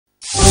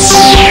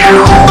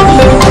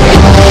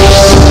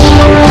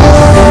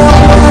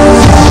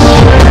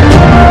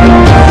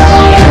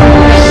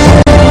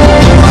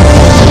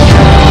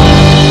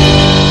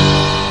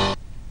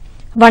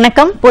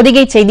வணக்கம்.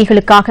 பொதிகை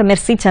செய்திகளுக்காக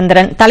மெர்சி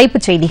சந்திரன்.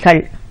 தலைப்புச் செய்திகள்.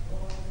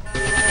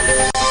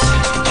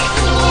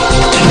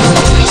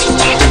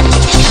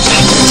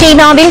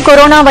 சீனாவில்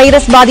கொரோனா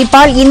வைரஸ்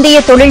பாதிப்பால்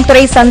இந்திய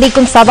தொழில்துறை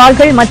சந்திக்கும்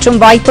சவால்கள் மற்றும்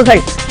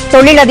வாய்ப்புகள்.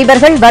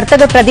 தொழிலதிபர்கள்,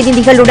 வர்த்தக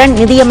பிரதிநிதிகளுடன்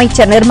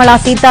நிதியமைச்சர் நிர்மலா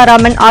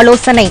சீதாராமன்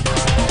ஆலோசனை.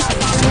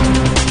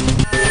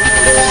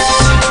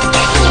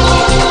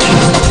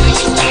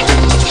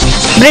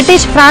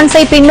 பிரிட்டிஷ்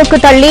பிரான்ஸை பின்னுக்கு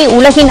தள்ளி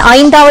உலகின்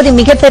 5வது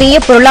மிகப்பெரிய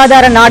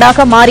பொருளாதார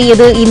நாடாக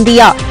மாறியது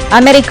இந்தியா.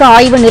 அமெரிக்க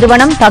ஆய்வு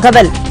நிறுவனம்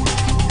தகவல்.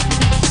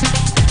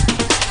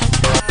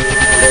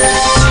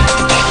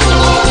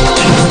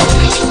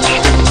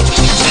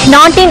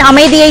 நாட்டின்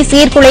அமைதியை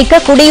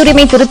சீர்குலைக்க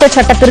குடியுரிமை திருத்தச்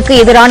சட்டத்திற்கு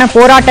எதிரான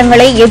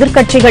போராட்டங்களை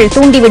எதிர்க்கட்சிகள்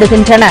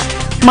தூண்டிவிடுகின்றன.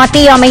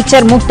 மத்திய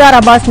அமைச்சர் முக்தார்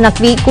அப்பாஸ்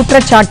நக்வி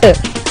குற்றச்சாட்டு.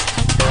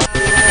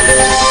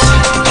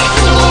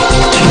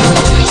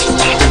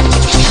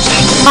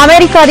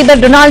 அமெரிக்க அதிபர்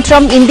டொனால்டு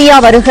டிரம்ப் இந்தியா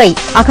வருகை.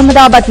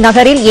 அகமதாபாத்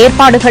நகரில்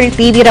ஏற்பாடுகள்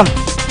தீவிரம்.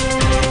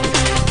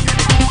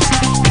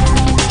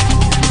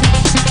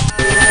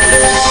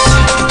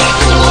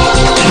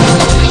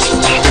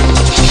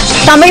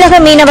 தமிழக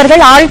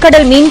மீனவர்கள்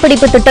ஆழ்கடல்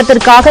மீன்பிடிப்பு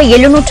திட்டத்திற்காக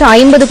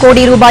 750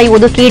 கோடி ரூபாய்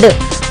ஒதுக்கீடு.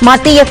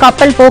 மத்திய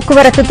கப்பல்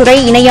போக்குவரத்து துறை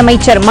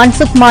இணையமைச்சர்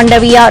மன்சுக்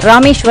மாண்டவியா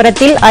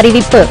ராமேஸ்வரத்தில்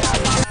அறிவிப்பு.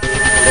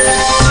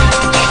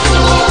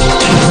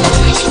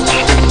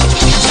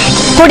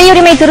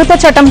 குடியுரிமை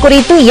திருத்தச் சட்டம்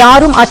குறித்து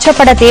யாரும்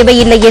அச்சப்பட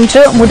தேவையில்லை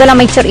என்று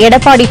முதலமைச்சர்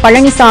எடப்பாடி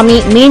பழனிசாமி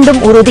மீண்டும்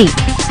உறுதி.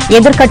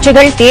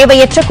 எதிர்க்கட்சிகள்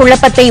தேவையற்ற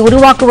குழப்பத்தை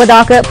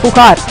உருவாக்குவதாக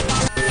புகார்.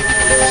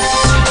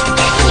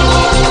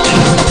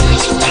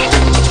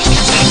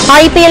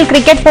 ஐபிஎல்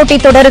கிரிக்கெட்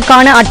போட்டித்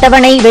தொடருக்கான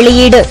அட்டவணை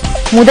வெளியீடு.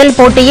 முதல்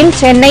போட்டியில்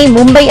சென்னை,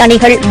 மும்பை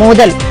அணிகள்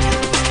மோதல்.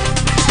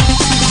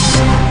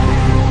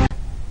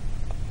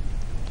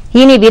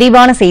 இனி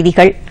விரிவான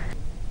செய்திகள்.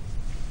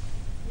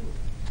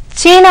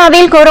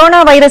 சீனாவில் கொரோனா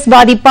வைரஸ்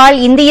பாதிப்பால்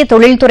இந்திய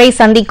தொழில்துறை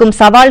சந்திக்கும்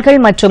சவால்கள்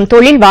மற்றும்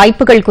தொழில்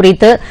வாய்ப்புகள்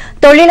குறித்து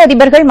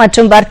தொழிலதிபர்கள்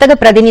மற்றும் வர்த்தக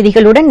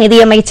பிரதிநிதிகளுடன்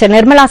நிதியமைச்சர்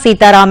நிர்மலா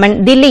சீதாராமன்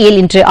தில்லியில்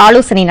இன்று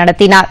ஆலோசனை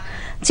நடத்தினார்.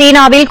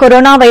 சீனாவில்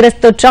கொரோனா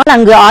வைரஸ் தொற்றால்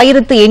அங்கு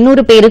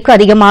 1800 பேருக்கு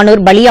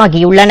அதிகமானோர்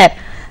பலியாகியுள்ளனர்.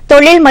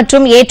 தொழில்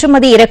மற்றும்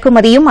ஏற்றுமதி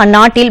இறக்குமதியும்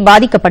அந்நாட்டில்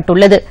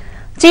பாதிக்கப்பட்டுள்ளது.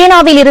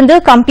 சீனாவில் இருந்து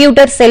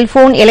கம்ப்யூட்டர்,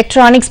 செல்போன்,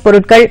 எலக்ட்ரானிக்ஸ்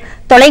பொருட்கள்,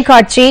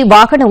 தொலைக்காட்சி,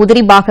 வாகன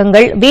உதிரி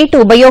பாகங்கள், வீட்டு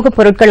உபயோகப்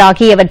பொருட்கள்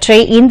ஆகியவற்றை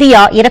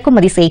இந்தியா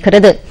இறக்குமதி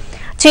செய்கிறது.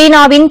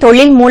 சீனாவின்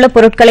தொழில்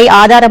மூலப்பொருட்களை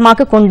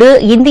ஆதாரமாக கொண்டு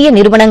இந்திய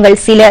நிறுவனங்கள்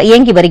சில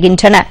இயங்கி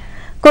வருகின்றன.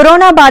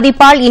 கொரோனா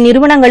பாதிப்பால்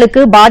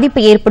இந்நிறுவனங்களுக்கு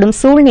பாதிப்பு ஏற்படும்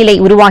சூழ்நிலை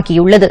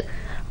உருவாகியுள்ளது.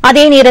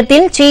 அதே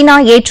நேரத்தில் சீனா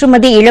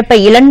ஏற்றுமதி இழப்பை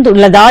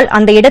இழந்துள்ளதால்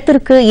அந்த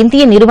இடத்திற்கு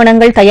இந்திய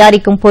நிறுவனங்கள்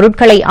தயாரிக்கும்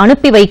பொருட்களை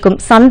அனுப்பி வைக்கும்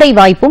சந்தை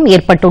வாய்ப்பும்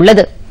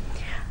ஏற்பட்டுள்ளது.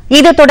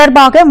 இது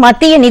தொடர்பாக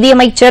மத்திய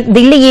நிதியமைச்சர்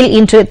தில்லியில்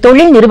இன்று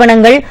தொழில்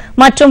நிறுவனங்கள்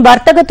மற்றும்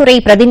வர்த்தகத்துறை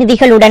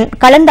பிரதிநிதிகளுடன்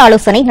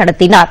கலந்தாலோசனை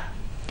நடத்தினார்.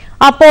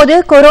 அப்போது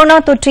கொரோனா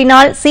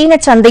தொற்றினால் சீன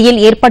சந்தையில்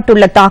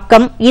ஏற்பட்டுள்ள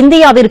தாக்கம்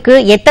இந்தியாவிற்கு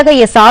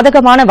எத்தகைய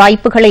சாதகமான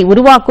வாய்ப்புகளை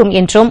உருவாக்கும்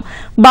என்றும்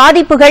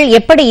பாதிப்புகள்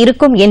எப்படி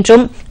இருக்கும்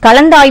என்றும்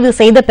கலந்தாய்வு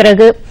செய்த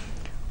பிறகு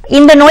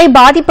இந்த நோய்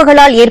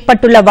பாதிப்புகளால்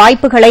ஏற்பட்டுள்ள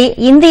வாய்ப்புகளை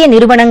இந்திய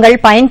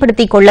நிறுவனங்கள்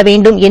பயன்படுத்திக் கொள்ள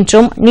வேண்டும்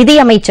என்றும்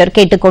நிதியமைச்சர்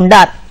கேட்டுக்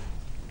கொண்டார்.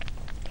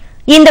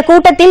 இந்த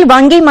கூட்டத்தில்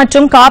வங்கி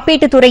மற்றும்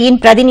காப்பீட்டுத் துறையின்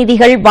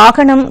பிரதிநிதிகள்,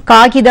 வாகனம்,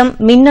 காகிதம்,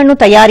 மின்னணு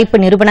தயாரிப்பு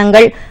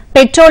நிறுவனங்கள்,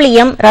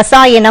 பெட்ரோலியம்,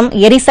 ரசாயனம்,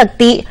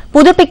 எரிசக்தி,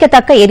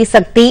 புதுப்பிக்கத்தக்க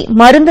எரிசக்தி,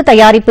 மருந்து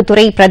தயாரிப்புத்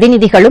துறை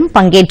பிரதிநிதிகளும்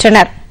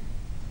பங்கேற்றனர்.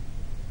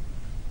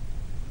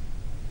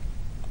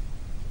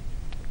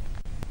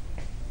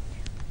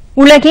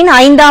 உலகின்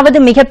 5வது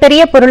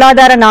மிகப்பெரிய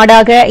பொருளாதார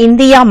நாடாக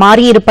இந்தியா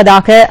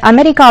மாறியிருப்பதாக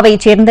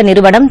அமெரிக்காவைச் சேர்ந்த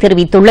நிறுவனம்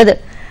தெரிவித்துள்ளது.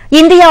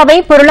 இந்தியாவை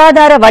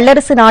பொருளாதார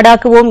வல்லரசு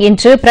நாடாக்குவோம்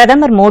என்று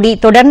பிரதமர் மோடி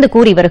தொடர்ந்து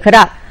கூறி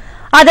வருகிறார்.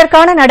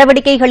 அதற்கான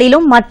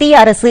நடவடிக்கைகளிலும் மத்திய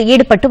அரசு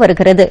ஈடுபட்டு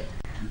வருகிறது.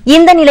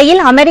 இந்த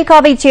நிலையில்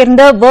அமெரிக்காவைச்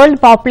சேர்ந்த வேர்ல்ட்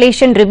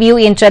பாப்புலேஷன் ரிவ்யூ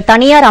என்ற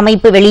தனியார்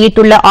அமைப்பு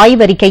வெளியிட்டுள்ள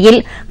ஆய்வறிக்கையில்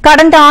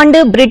கடந்த ஆண்டு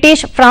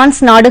பிரிட்டிஷ், பிரான்ஸ்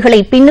நாடுகளை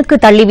பின்னுக்கு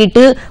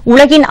தள்ளிவிட்டு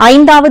உலகின்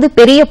 5வது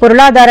பெரிய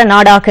பொருளாதார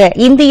நாடாக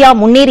இந்தியா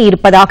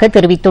முன்னேறியிருப்பதாக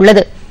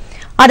தெரிவித்துள்ளது.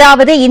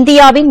 அதாவது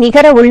இந்தியாவின்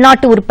நிகர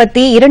உள்நாட்டு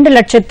உற்பத்தி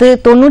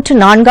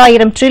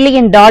 2,94,000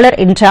 டிரில்லியன் டாலர்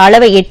என்ற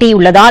அளவை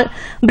எட்டியுள்ளதால்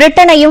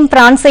பிரிட்டனையும்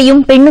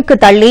பிரான்சையும் பின்னுக்கு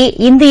தள்ளி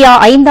இந்தியா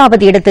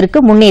 5வது இடத்திற்கு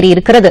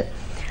முன்னேறியிருக்கிறது.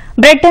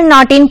 பிரிட்டன்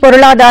நாட்டின்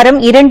பொருளாதாரம்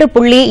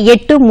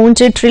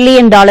 2.83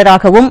 டிரில்லியன்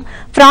டாலராகவும்,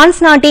 பிரான்ஸ்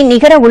நாட்டின்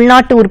நிகர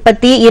உள்நாட்டு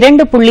உற்பத்தி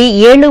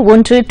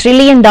 2.71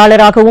 டிரில்லியன்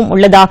டாலராகவும்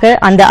உள்ளதாக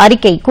அந்த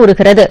அறிக்கை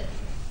கூறுகிறது.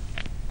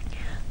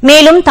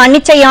 மேலும்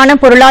தன்னிச்சையான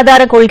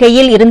பொருளாதார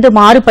கொள்கையில் இருந்து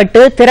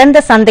மாறுபட்டு திறந்த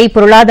சந்தை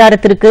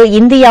பொருளாதாரத்திற்கு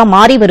இந்தியா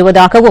மாறி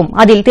வருவதாகவும்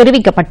அதில்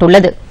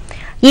தெரிவிக்கப்பட்டுள்ளது.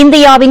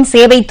 இந்தியாவின்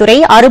சேவைத்துறை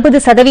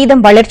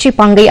 60% வளர்ச்சி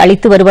பங்கை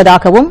அளித்து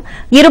வருவதாகவும்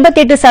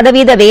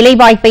 28%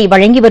 வேலைவாய்ப்பை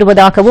வழங்கி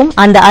வருவதாகவும்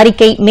அந்த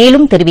அறிக்கை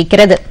மேலும்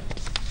தெரிவிக்கிறது.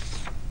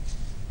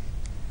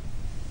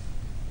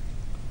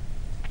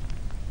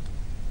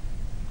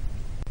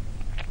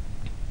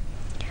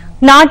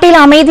 நாட்டில்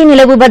அமைதி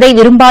நிலவுவதை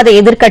விரும்பாத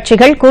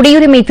எதிர்க்கட்சிகள்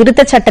குடியுரிமை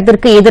திருத்தச்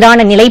சட்டத்திற்கு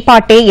எதிரான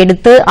நிலைப்பாட்டை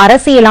எடுத்து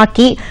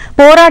அரசியலாக்கி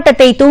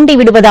போராட்டத்தை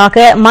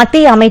தூண்டிவிடுவதாக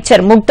மத்திய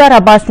அமைச்சர் முக்தார்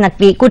அப்பாஸ்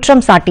நக்வி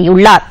குற்றம்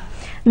சாட்டியுள்ளார்.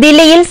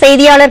 தில்லியில்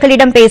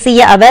செய்தியாளர்களிடம்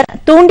பேசிய அவர்,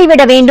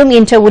 தூண்டிவிட வேண்டும்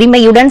என்ற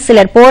உரிமையுடன்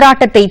சிலர்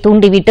போராட்டத்தை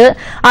தூண்டிவிட்டு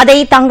அதை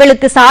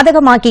தங்களுக்கு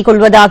சாதகமாக்கிக்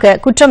கொள்வதாக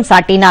குற்றம்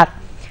சாட்டினார்.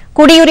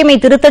 குடியுரிமை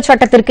திருத்தச்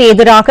சட்டத்திற்கு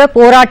எதிராக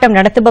போராட்டம்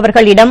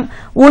நடத்துபவர்களிடம்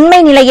உண்மை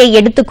நிலையை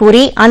எடுத்துக்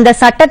கூறி அந்த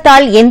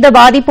சட்டத்தால் எந்த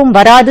பாதிப்பும்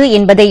வராது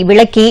என்பதை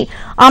விளக்கி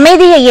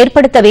அமைதியை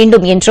ஏற்படுத்த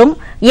வேண்டும் என்றும்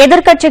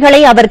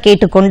எதிர்க்கட்சிகளை அவர்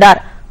கேட்டுக்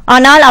கொண்டார்.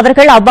 ஆனால்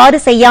அவர்கள் அவ்வாறு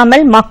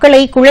செய்யாமல்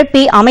மக்களை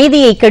குழப்பி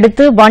அமைதியை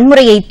கெடுத்து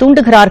வன்முறையை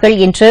தூண்டுகிறார்கள்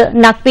என்று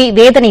நக்வி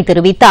வேதனை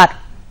தெரிவித்தார்.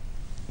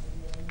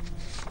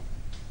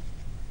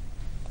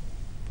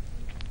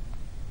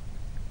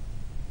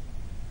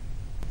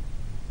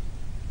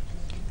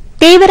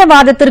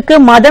 தீவிரவாதத்திற்கு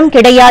மதம்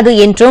கிடையாது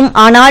என்றும்,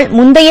 ஆனால்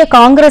முந்தைய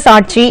காங்கிரஸ்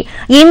ஆட்சி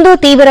இந்து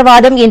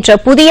தீவிரவாதம் என்ற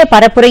புதிய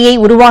பரப்புரையை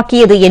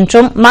உருவாக்கியது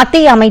என்றும்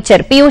மத்திய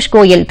அமைச்சர் பியூஷ்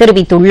கோயல்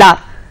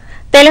தெரிவித்துள்ளார்.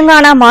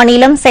 தெலுங்கானா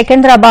மாநிலம்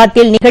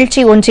செகந்திராபாத்தில்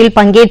நிகழ்ச்சி ஒன்றில்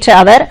பங்கேற்ற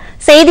அவர்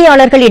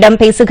செய்தியாளர்களிடம்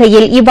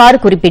பேசுகையில் இவ்வாறு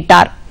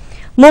குறிப்பிட்டார்.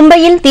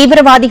 மும்பையில்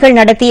தீவிரவாதிகள்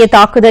நடத்திய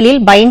தாக்குதலில்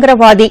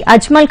பயங்கரவாதி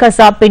அஜ்மல்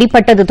கசாப்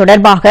பிடிபட்டது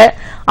தொடர்பாக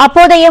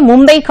அப்போதைய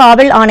மும்பை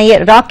காவல்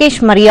ஆணையர் ராகேஷ்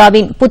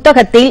மரியாவின்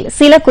புத்தகத்தில்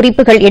சில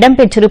குறிப்புகள்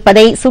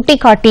இடம்பெற்றிருப்பதை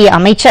சுட்டிக்காட்டிய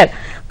அமைச்சர்,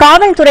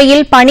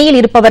 காவல்துறையில் பணியில்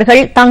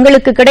இருப்பவர்கள்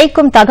தங்களுக்கு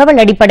கிடைக்கும்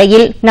தகவல்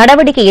அடிப்படையில்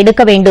நடவடிக்கை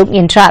எடுக்க வேண்டும்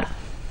என்றார்.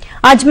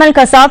 அஜ்மல்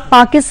கசாப்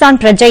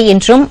பாகிஸ்தான் பிரஜை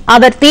என்றும்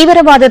அவர்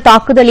தீவிரவாத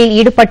தாக்குதலில்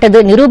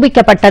ஈடுபட்டது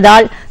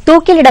நிரூபிக்கப்பட்டதால்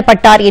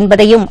தூக்கிலிடப்பட்டார்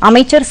என்பதையும்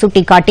அமைச்சர்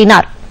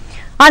சுட்டிக்காட்டினார்.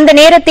 அந்த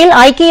நேரத்தில்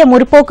ஐக்கிய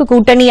முற்போக்கு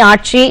கூட்டணி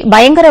ஆட்சி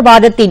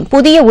பயங்கரவாதத்தின்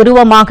புதிய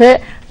உருவமாக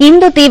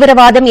இந்து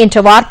தீவிரவாதம்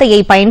என்ற வார்த்தையை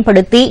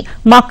பயன்படுத்தி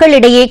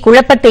மக்களிடையே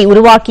குழப்பத்தை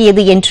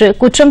உருவாக்கியது என்று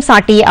குற்றம்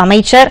சாட்டிய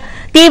அமைச்சர்,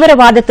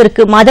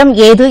 தீவிரவாதத்திற்கு மதம்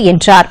ஏது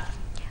என்றார்.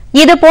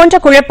 இதுபோன்ற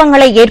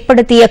குழப்பங்களை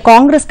ஏற்படுத்திய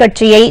காங்கிரஸ்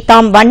கட்சியை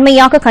தாம்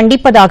வன்மையாக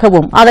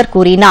கண்டிப்பதாகவும் அவர்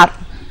கூறினார்.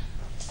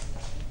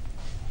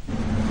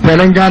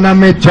 तेलंगाना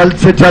में जल्द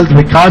से जल्द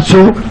विकास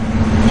हो,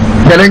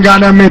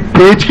 तेलंगाना में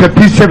तेज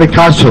गति से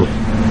विकास हो,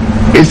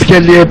 इसके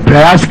लिए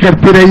प्रयास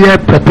करती रही है,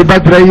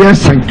 प्रतिबद्ध रही है,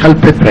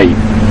 संकल्पित रही।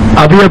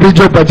 अभी अभी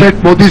जो बजट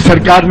मोदी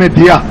सरकार ने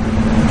दिया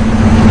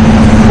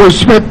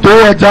उसमें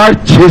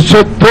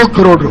 2,602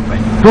 करोड़ रुपए,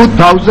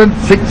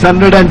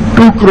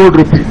 2,602 crore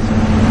rupees,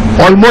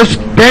 almost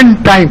 10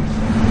 times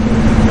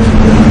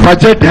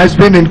budget has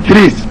been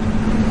increased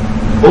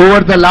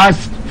over the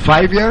last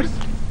 5 years.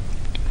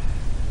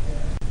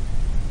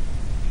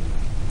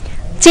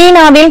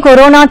 சீனாவில்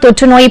கொரோனா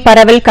தொற்றுநோய்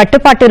பரவல்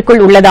கட்டுப்பாட்டிற்குள்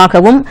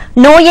உள்ளதாகவும்,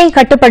 நோயை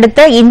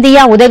கட்டுப்படுத்த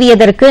இந்தியா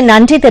உதவியதற்கு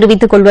நன்றி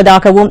தெரிவித்துக்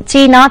கொள்வதாகவும்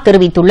சீனா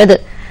தெரிவித்துள்ளது.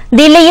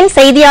 தில்லியில்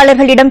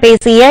செய்தியாளர்களிடம்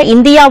பேசிய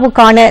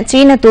இந்தியாவுக்கான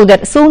சீன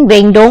தூதர் சூன்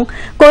வெங்டோங்,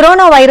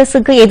 கொரோனா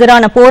வைரசுக்கு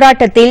எதிரான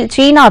போராட்டத்தில்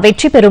சீனா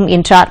வெற்றி பெறும்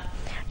என்றார்.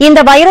 இந்த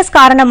வைரஸ்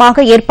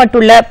காரணமாக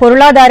ஏற்பட்டுள்ள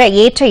பொருளாதார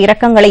ஏற்ற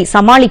இறக்கங்களை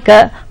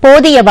சமாளிக்க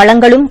போதிய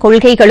வளங்களும்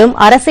கொள்கைகளும்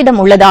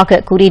அரசிடம்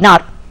உள்ளதாக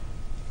கூறினார்.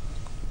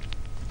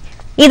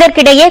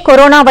 இதற்கிடையே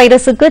கொரோனா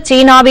வைரசுக்கு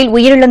சீனாவில்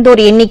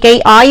உயிரிழந்தோர் எண்ணிக்கை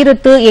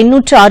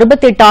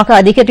 1868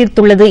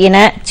 அதிகரித்துள்ளது என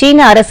சீன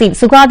அரசின்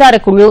சுகாதார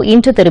குழு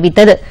இன்று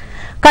தெரிவித்தது.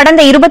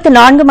 கடந்த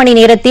 24 மணி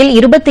நேரத்தில்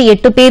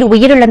 28 பேர்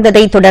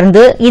உயிரிழந்ததை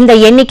தொடர்ந்து இந்த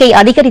எண்ணிக்கை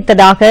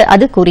அதிகரித்ததாக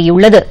அது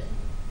கூறியுள்ளது.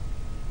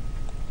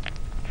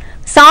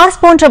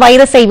 சார்ஸ் போன்ற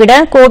வைரஸை விட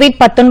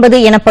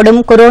கோவிட்-19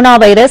 எனப்படும் கொரோனா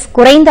வைரஸ்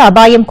குறைந்த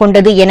அபாயம்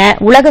கொண்டது என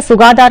உலக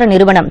சுகாதார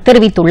நிறுவனம்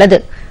தெரிவித்துள்ளது.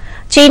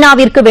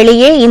 சீனாவிற்கு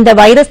வெளியே இந்த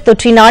வைரஸ்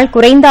தொற்றினால்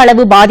குறைந்த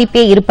அளவு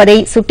பாதிப்பே இருப்பதை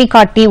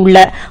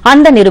சுட்டிக்காட்டியுள்ள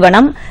அந்த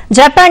நிறுவனம்,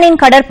 ஜப்பானின்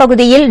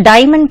கடற்பகுதியில்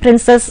டைமண்ட்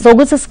பிரின்சஸ்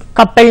சொகுசு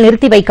கப்பல்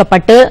நிறுத்தி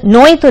வைக்கப்பட்டு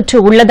நோய் தொற்று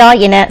உள்ளதா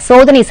என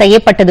சோதனை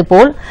செய்யப்பட்டது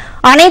போல்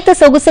அனைத்து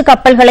சொகுசு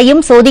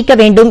கப்பல்களையும் சோதிக்க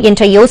வேண்டும்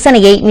என்ற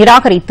யோசனையை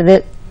நிராகரித்தது.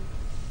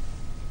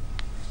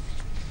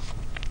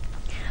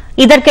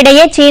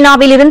 இதற்கிடையே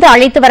சீனாவிலிருந்து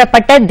அழைத்து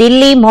வரப்பட்ட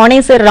தில்லி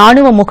மானேசர்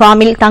ராணுவ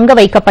முகாமில் தங்க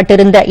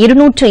வைக்கப்பட்டிருந்த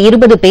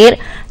 220 பேர்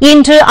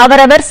இன்று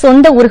அவரவர்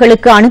சொந்த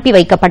ஊர்களுக்கு அனுப்பி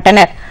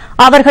வைக்கப்பட்டனர்.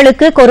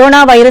 அவர்களுக்கு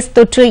கொரோனா வைரஸ்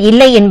தொற்று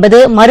இல்லை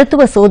என்பது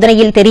மருத்துவ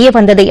சோதனையில்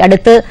தெரியவந்ததை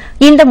அடுத்து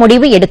இந்த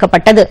முடிவு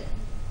எடுக்கப்பட்டது.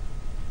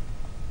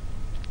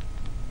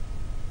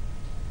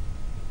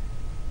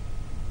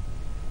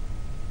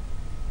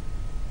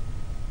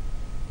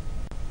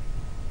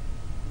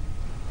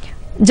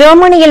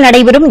 ஜெர்மனியில்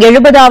நடைபெறும்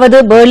 70வது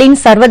பெர்லின்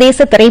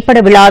சர்வதேச திரைப்பட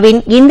விழாவின்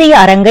இந்திய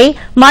அரங்கை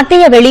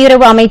மத்திய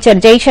வெளியுறவு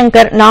அமைச்சர்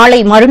ஜெய்சங்கர் நாளை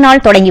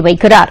மறுநாள் தொடங்கி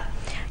வைக்கிறார்.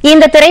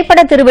 இந்த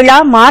திரைப்பட திருவிழா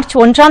மார்ச்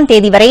 1ஆம்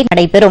தேதி வரை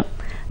நடைபெறும்.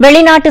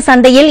 வெளிநாட்டு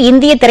சந்தையில்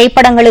இந்திய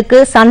திரைப்படங்களுக்கு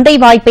சந்தை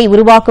வாய்ப்பை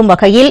உருவாக்கும்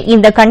வகையில்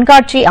இந்த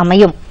கண்காட்சி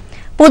அமையும்.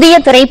 புதிய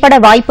திரைப்பட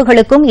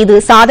வாய்ப்புகளுக்கும் இது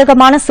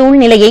சாதகமான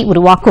சூழ்நிலையை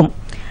உருவாக்கும்.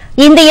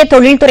 இந்திய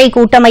தொழில்துறை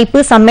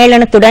கூட்டமைப்பு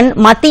சம்மேளனத்துடன்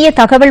மத்திய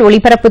தகவல்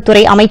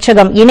ஒலிபரப்புத்துறை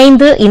அமைச்சகம்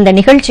இணைந்து இந்த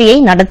நிகழ்ச்சியை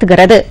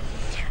நடத்துகிறது.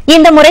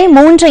 இந்த முறை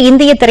 3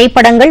 இந்திய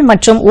திரைப்படங்கள்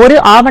மற்றும் 1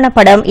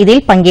 ஆவணப்படம்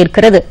இதில்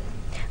பங்கேற்கிறது.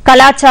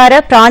 கலாச்சார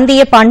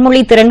பிராந்திய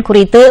பன்மொழி திறன்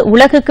குறித்து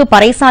உலகுக்கு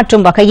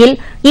பறைசாற்றும் வகையில்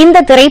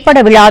இந்த திரைப்பட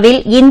விழாவில்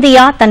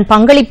இந்தியா தன்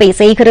பங்களிப்பை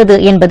செய்கிறது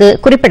என்பது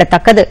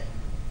குறிப்பிடத்தக்கது.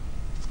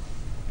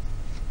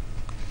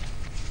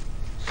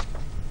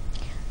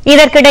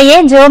 இதற்கிடையே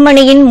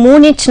ஜெர்மனியின்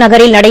மூனிச்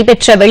நகரில்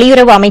நடைபெற்ற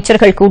வெளியுறவு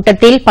அமைச்சர்கள்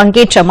கூட்டத்தில்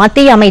பங்கேற்ற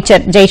மத்திய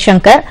அமைச்சர்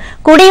ஜெய்சங்கர்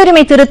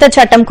குடியுரிமை திருத்தச்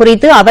சட்டம்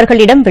குறித்து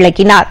அவர்களிடம்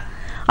விளக்கினார்.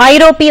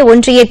 ஐரோப்பிய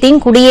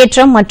ஒன்றியத்தின்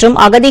குடியேற்றம் மற்றும்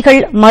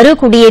அகதிகள் மறு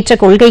குடியேற்ற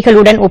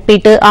கொள்கைகளுடன்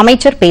ஒப்பிட்டு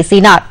அமைச்சர்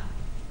பேசினார்.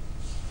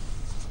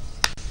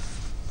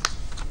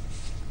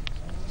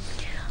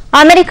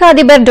 அமெரிக்க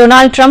அதிபர்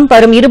டொனால்டு டிரம்ப்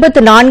வரும்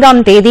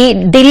 24ஆம் தேதி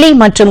தில்லி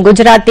மற்றும்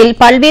குஜராத்தில்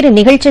பல்வேறு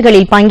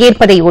நிகழ்ச்சிகளில்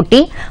பங்கேற்பதை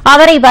ஒட்டி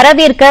அவரை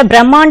வரவேற்க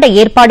பிரம்மாண்ட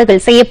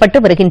ஏற்பாடுகள் செய்யப்பட்டு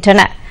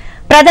வருகின்றன.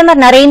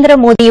 பிரதமர் நரேந்திர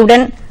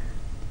மோடியுடன்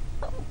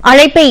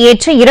அழைப்பை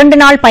ஏற்று 2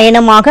 நாள்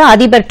பயணமாக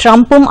அதிபர்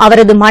டிரம்பும்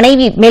அவரது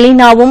மனைவி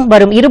மெலினாவும்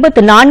வரும்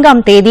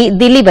 24ஆம் தேதி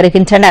தில்லி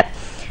வருகின்றனர்.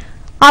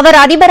 அவர்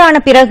அதிபரான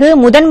பிறகு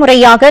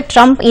முதன்முறையாக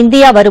டிரம்ப்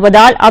இந்தியா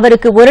வருவதால்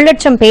அவருக்கு 1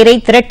 லட்சம் பேரை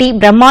திரட்டி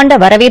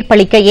பிரம்மாண்ட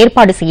வரவேற்பளிக்க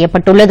ஏற்பாடு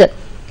செய்யப்பட்டுள்ளது.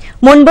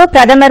 முன்பு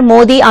பிரதமர்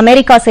மோடி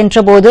அமெரிக்கா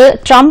சென்றபோது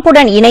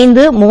டிரம்புடன்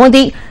இணைந்து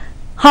மோடி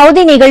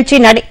ஹவுதி நிகழ்ச்சி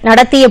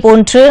நடத்திய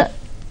போன்று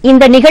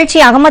இந்த நிகழ்ச்சி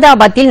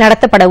அகமதாபாத்தில்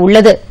நடத்தப்பட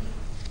உள்ளது.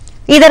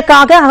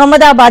 இதற்காக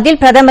அகமதாபாத்தில்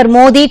பிரதமர்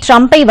மோடி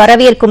டிரம்பை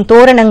வரவேற்கும்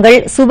தோரணங்கள்,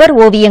 சுவர்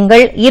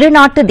ஓவியங்கள்,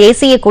 இருநாட்டு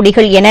தேசிய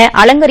கொடிகள் என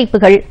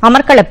அலங்கரிப்புகள்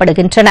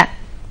அமர்க்களப்படுகின்றன.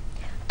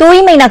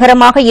 தூய்மை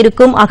நகரமாக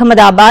இருக்கும்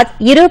அகமதாபாத்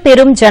இரு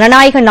பெரும்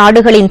ஜனநாயக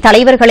நாடுகளின்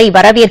தலைவர்களை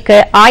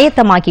வரவேற்க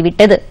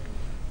ஆயத்தமாகிவிட்டது.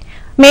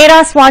 மேரா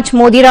ஸ்வாச்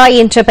மோதிரா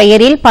என்ற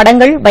பெயரில்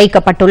படங்கள்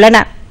வைக்கப்பட்டுள்ளன.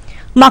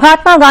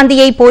 மகாத்மா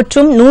காந்தியை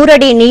போற்றும் 100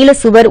 அடி நீள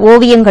சுவர்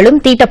ஓவியங்களும்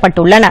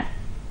தீட்டப்பட்டுள்ளன.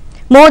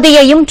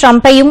 மோடியையும்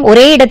டிரம்பையும்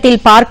ஒரே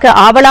இடத்தில் பார்க்க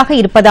ஆவலாக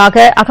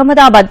இருப்பதாக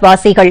அகமதாபாத்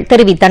வாசிகள்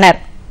தெரிவித்தனர்.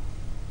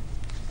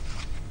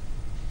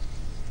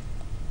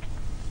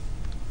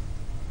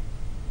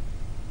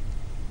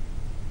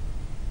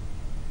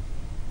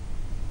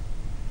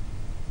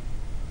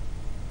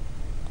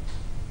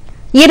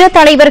 இரு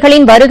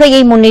தலைவர்களின்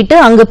வருகையை முன்னிட்டு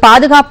அங்கு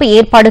பாதுகாப்பு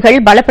ஏற்பாடுகள்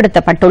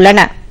பலப்படுத்தப்பட்டுள்ளன.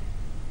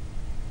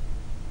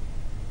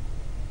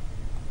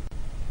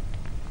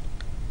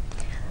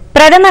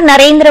 பிரதமர்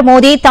நரேந்திர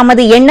மோடி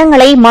தமது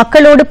எண்ணங்களை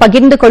மக்களோடு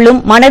பகிர்ந்து கொள்ளும்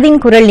மனதின்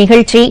குரல்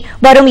நிகழ்ச்சி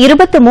வரும்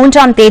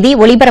 23ஆம் தேதி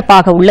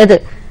ஒலிபரப்பாக உள்ளது.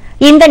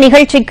 இந்த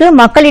நிகழ்ச்சிக்கு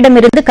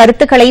மக்களிடமிருந்து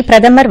கருத்துக்களை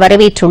பிரதமர்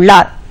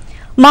வரவேற்றுள்ளார்.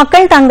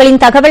 மக்கள் தங்களின்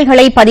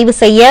தகவல்களை பதிவு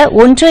செய்ய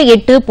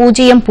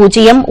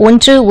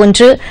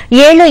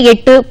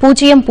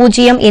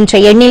 1800117800 என்ற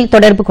எண்ணில்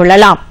தொடர்பு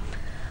கொள்ளலாம்.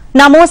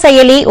 நமோ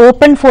செயலி,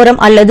 ஓபன் போரம்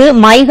அல்லது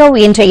மைகவ்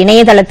என்ற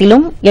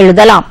இணையதளத்திலும்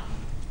எழுதலாம்.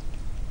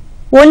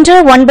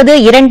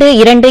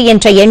 1922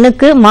 என்ற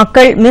எண்ணுக்கு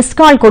மக்கள்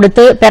மிஸ்கால்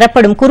கொடுத்து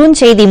பெறப்படும்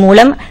குறுஞ்செய்தி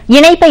மூலம்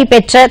இணைப்பை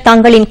பெற்ற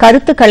தங்களின்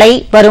கருத்துக்களை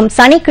வரும்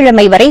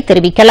சனிக்கிழமை வரை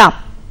தெரிவிக்கலாம்.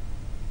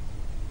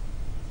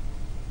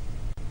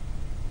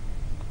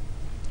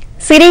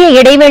 சிறிய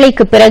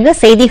இடைவேளைக்கு பிறகு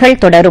செய்திகள்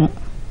தொடரும்.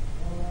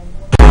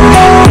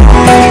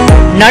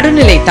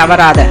 நடுநிலை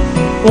தவறாத,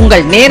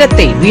 உங்கள்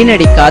நேரத்தை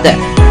வீணடிக்காத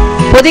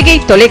பொதிகை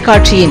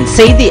தொலைக்காட்சியின்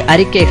செய்தி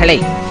அறிக்கைகளை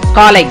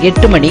காலை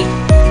 8 மணி,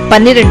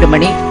 12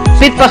 மணி,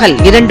 பிற்பகல்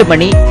 2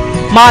 மணி,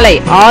 மாலை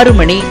 6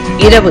 மணி,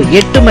 இரவு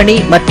 8 மணி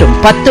மற்றும்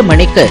 10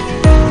 மணிக்கு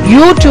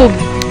யூடியூப்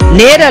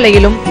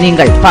நேரலையிலும்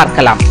நீங்கள்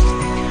பார்க்கலாம்.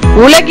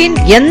 உலகின்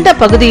எந்த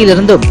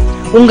பகுதியிலிருந்தும்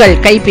உங்கள்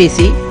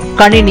கைபேசி,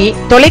 கணினி,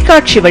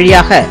 தொலைக்காட்சி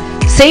வழியாக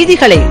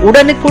செய்திகளை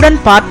உடனுக்குடன்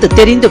பார்த்து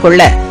தெரிந்து கொள்ள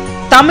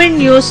தமிழ்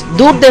நியூஸ்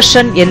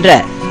தூர்தர்ஷன் என்ற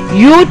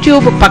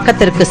யூடியூப்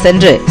பக்கத்திற்கு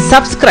சென்று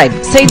சப்ஸ்கிரைப்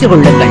செய்து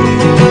கொள்ளுங்கள்.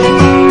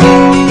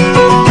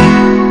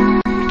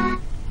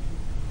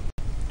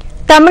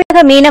 தமிழக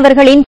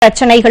மீனவர்களின்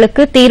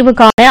பிரச்சினைகளுக்கு தீர்வு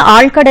காண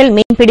ஆழ்கடல்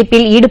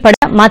மீன்பிடிப்பில் ஈடுபட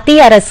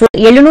மத்திய அரசு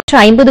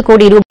 750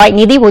 கோடி ரூபாய்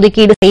நிதி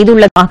ஒதுக்கீடு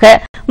செய்துள்ளதாக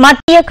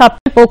மத்திய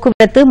கப்பல்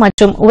போக்குவரத்து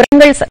மற்றும்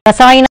உரங்கள்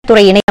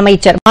ரசாயனத்துறை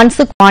இணையமைச்சர்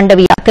மன்சுக்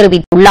மாண்டவியா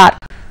தெரிவித்துள்ளார்.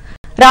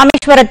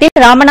 ராமேஸ்வரத்தில்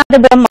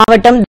ராமநாதபுரம்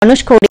மாவட்டம்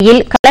தனுஷ்கோடியில்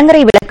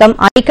கலங்கரை விளக்கம்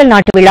அடிக்கல்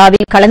நாட்டு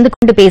விழாவில் கலந்து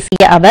கொண்டு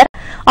பேசிய அவர்,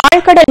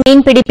 ஆழ்கடல்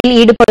மீன்பிடிப்பில்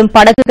ஈடுபடும்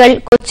படகுகள்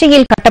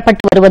கொச்சியில்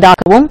கட்டப்பட்டு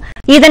வருவதாகவும்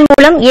இதன்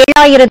மூலம்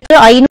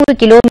 7500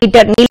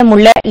 கிலோமீட்டர்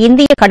நீளமுள்ள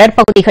இந்திய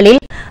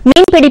கடற்பகுதிகளில்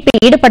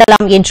மீன்பிடிப்பில்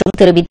ஈடுபடலாம் என்றும்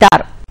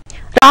தெரிவித்தார்.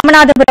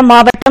 ராமநாதபுரம்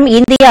மாவட்டம்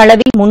இந்திய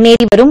அளவில்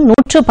முன்னேறி வரும்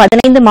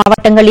 115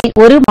 மாவட்டங்களில்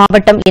ஒரு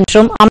மாவட்டம்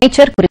என்றும்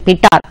அமைச்சர்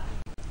குறிப்பிட்டார்.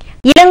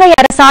 இலங்கை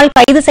அரசால்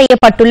கைது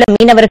செய்யப்பட்டுள்ள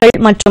மீனவர்கள்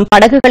மற்றும்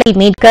படகுகளை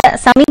மீட்க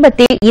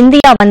சமீபத்தில்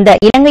இந்தியா வந்த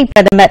இலங்கை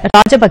பிரதமர்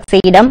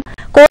ராஜபக்சேயிடம்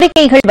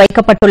கோரிக்கைகள்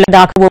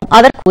வைக்கப்பட்டுள்ளதாகவும்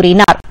அவர்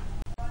கூறினார்.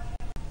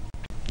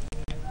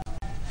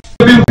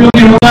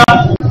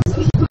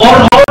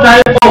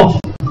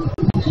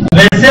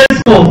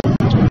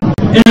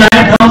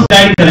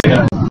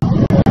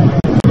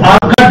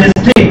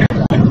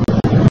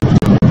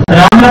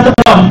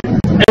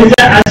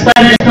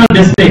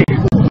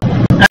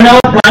 And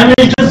our Prime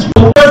Minister's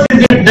focus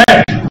is in that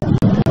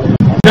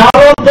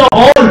develop the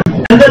all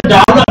and the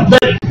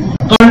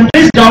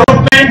country's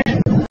development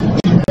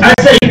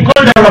as a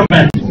equal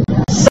development.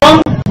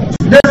 Some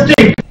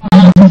district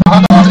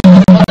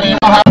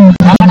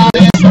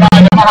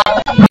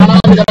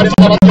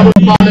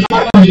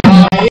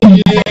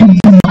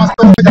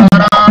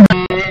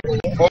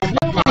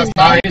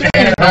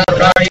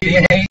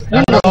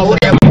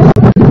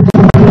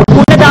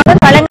முன்னதாக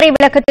கலங்கரை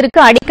விளக்கத்திற்கு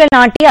அடிக்கல்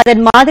நாட்டி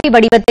அதன் மாதிரி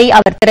வடிவத்தை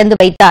அவர் திறந்து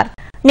வைத்தார்.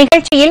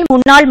 நிகழ்ச்சியில்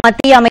முன்னாள்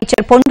மத்திய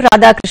அமைச்சர் பொன்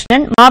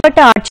ராதாகிருஷ்ணன், மாவட்ட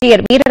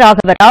ஆட்சியர்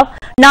வீரராகவராவ்,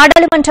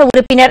 நாடாளுமன்ற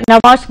உறுப்பினர்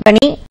நவாஸ்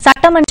கனி,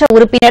 சட்டமன்ற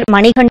உறுப்பினர்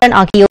மணிகண்டன்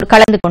ஆகியோர்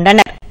கலந்து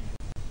கொண்டனர்.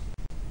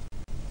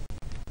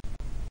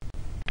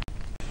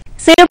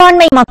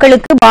 சிறுபான்மை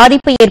மக்களுக்கு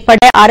பாதிப்பு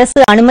ஏற்பட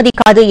அரசு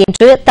அனுமதிக்காது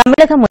என்று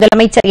தமிழக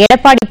முதலமைச்சர்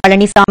எடப்பாடி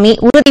பழனிசாமி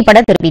உறுதிபட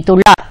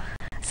தெரிவித்துள்ளார்.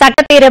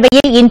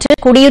 சட்டப்பேரவையில் இன்று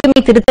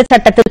குடியுரிமை திருத்தச்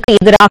சட்டத்திற்கு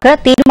எதிராக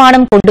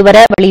தீர்மானம் கொண்டுவர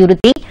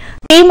வலியுறுத்தி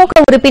திமுக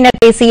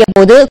உறுப்பினர்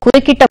பேசியபோது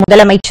குறுக்கிட்ட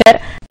முதலமைச்சர்,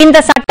 இந்த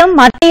சட்டம்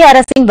மத்திய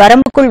அரசின்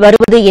வரம்புக்குள்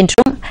வருவது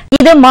என்றும்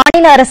இது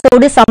மாநில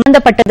அரசோடு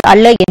சம்பந்தப்பட்டது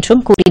அல்ல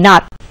என்றும்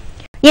கூறினார்.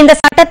 இந்த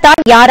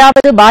சட்டத்தால்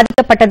யாராவது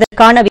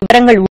பாதிக்கப்பட்டதற்கான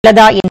விவரங்கள்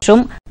உள்ளதா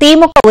என்றும்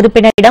திமுக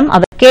உறுப்பினரிடம்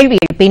அவர் கேள்வி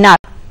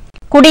எழுப்பினார்.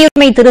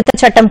 குடியுரிமை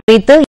திருத்தச் சட்டம்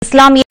குறித்து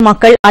இஸ்லாமிய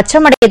மக்கள்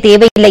அச்சமடைய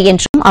தேவையில்லை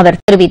என்றும் அவர்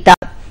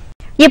தெரிவித்தார்.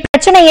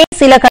 இப்பிரச்சினையை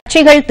சில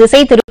கட்சிகள்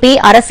திசை திருப்பி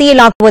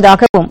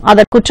அரசியலாக்குவதாகவும்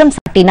அவர் குற்றம்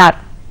சாட்டினார்.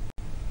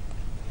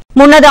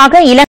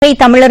 முன்னதாக இலங்கை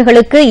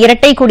தமிழர்களுக்கு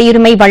இரட்டை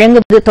குடியுரிமை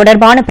வழங்குவது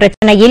தொடர்பான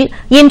பிரச்சினையில்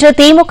இன்று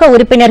திமுக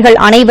உறுப்பினர்கள்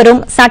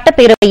அனைவரும்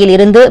சட்டப்பேரவையில்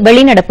இருந்து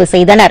வெளிநடப்பு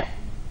செய்தனர்.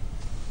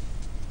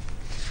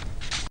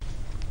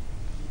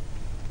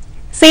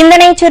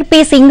 சிந்தனை சிற்பி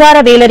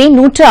சிங்காரவேலரின்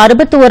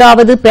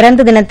 161வது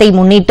பிறந்த தினத்தை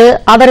முன்னிட்டு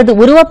அவரது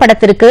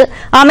உருவப்படத்திற்கு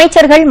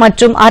அமைச்சர்கள்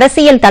மற்றும்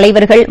அரசியல்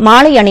தலைவர்கள்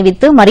மாலை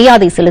அணிவித்து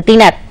மரியாதை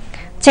செலுத்தினர்.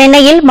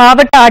 சென்னையில்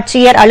மாவட்ட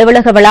ஆட்சியர்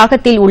அலுவலக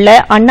வளாகத்தில் உள்ள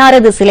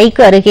அன்னாரது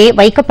சிலைக்கு அருகே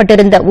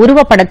வைக்கப்பட்டிருந்த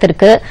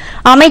உருவப்படத்திற்கு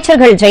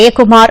அமைச்சர்கள்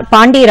ஜெயக்குமார்,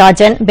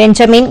 பாண்டியராஜன்,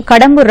 பெஞ்சமின்,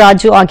 கடம்பூர்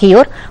ராஜு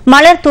ஆகியோர்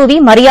மலர் தூவி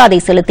மரியாதை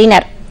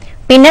செலுத்தினர்.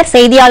 பின்னர்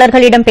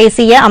செய்தியாளர்களிடம்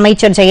பேசிய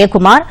அமைச்சர்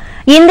ஜெயக்குமார்,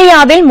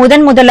 இந்தியாவில்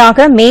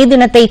முதன்முதலாக மே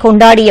தினத்தை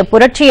கொண்டாடிய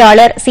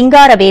புரட்சியாளர்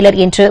சிங்காரவேலர்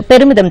என்று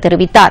பெருமிதம்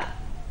தெரிவித்தார்.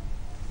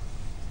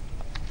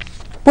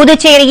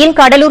 புதுச்சேரியில்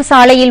கடலூர்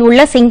சாலையில்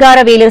உள்ள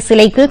சிங்காரவேலர்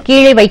சிலைக்கு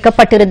கீழே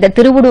வைக்கப்பட்டிருந்த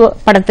திருவுருவப்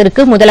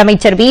படத்திற்கு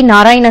முதலமைச்சர் வி.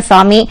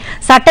 நாராயணசாமி,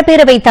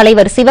 சட்டப்பேரவைத்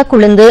தலைவர்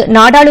சிவக்கொழுந்து,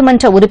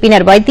 நாடாளுமன்ற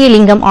உறுப்பினர்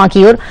வைத்தியலிங்கம்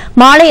ஆகியோர்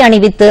மாலை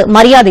அணிவித்து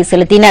மரியாதை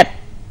செலுத்தினர்.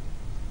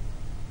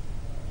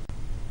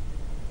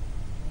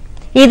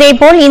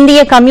 இதேபோல்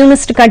இந்திய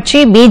கம்யூனிஸ்ட் கட்சி,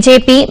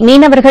 பிஜேபி,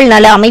 மீனவர்கள்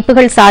நல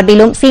அமைப்புகள்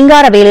சார்பிலும்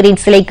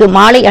சிங்காரவேலரின் சிலைக்கு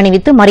மாலை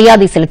அணிவித்து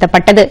மரியாதை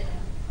செலுத்தப்பட்டது.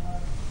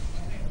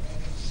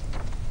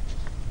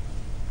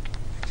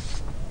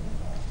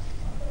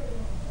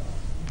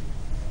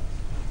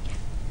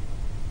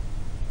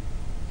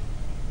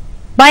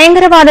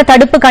 பயங்கரவாத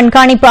தடுப்பு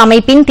கண்காணிப்பு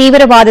அமைப்பின்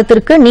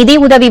தீவிரவாதத்திற்கு நிதி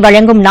உதவி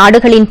வழங்கும்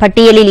நாடுகளின்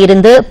பட்டியலில்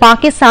இருந்து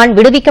பாகிஸ்தான்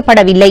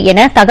விடுவிக்கப்படவில்லை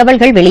என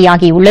தகவல்கள்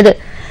வெளியாகியுள்ளது.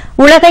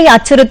 உலகை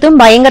அச்சுறுத்தும்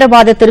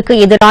பயங்கரவாதத்திற்கு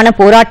எதிரான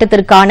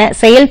போராட்டத்திற்கான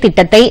செயல்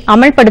திட்டத்தை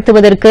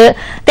அமல்படுத்துவதற்கு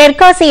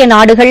தெற்காசிய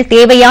நாடுகள்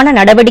தேவையான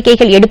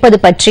நடவடிக்கைகள் எடுப்பது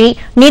பற்றி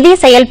நிதி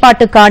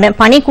செயல்பாட்டுக்கான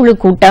பணிக்குழு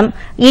கூட்டம்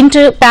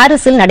இன்று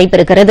பாரிஸில்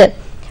நடைபெறுகிறது.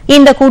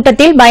 இந்த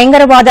கூட்டத்தில்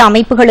பயங்கரவாத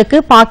அமைப்புகளுக்கு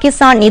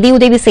பாகிஸ்தான்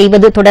நிதியுதவி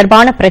செய்வது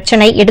தொடர்பான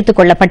பிரச்சினை எடுத்துக்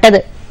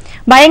கொள்ளப்பட்டது.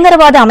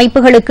 பயங்கரவாத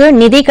அமைப்புகளுக்கு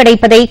நிதி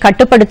கிடைப்பதை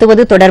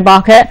கட்டுப்படுத்துவது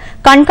தொடர்பாக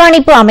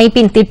கண்காணிப்பு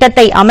அமைப்பின்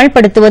திட்டத்தை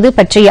அமல்படுத்துவது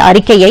பற்றிய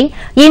அறிக்கையை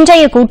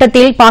இன்றைய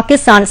கூட்டத்தில்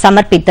பாகிஸ்தான்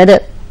சமர்ப்பித்தது.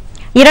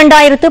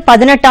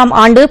 2018ஆம்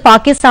ஆண்டு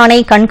பாகிஸ்தானை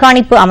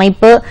கண்காணிப்பு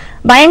அமைப்பு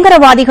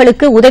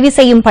பயங்கரவாதிகளுக்கு உதவி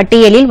செய்யும்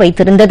பட்டியலில்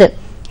வைத்திருந்தது.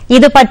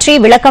 இதுபற்றி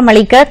விளக்கம்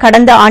அளிக்க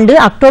கடந்த ஆண்டு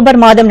அக்டோபர்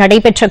மாதம்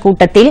நடைபெற்ற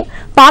கூட்டத்தில்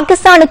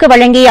பாகிஸ்தானுக்கு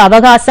வழங்கிய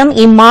அவகாசம்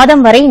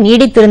இம்மாதம் வரை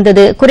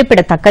நீடித்திருந்தது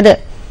குறிப்பிடத்தக்கது.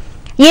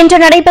 இன்று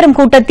நடைபெறும்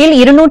கூட்டத்தில்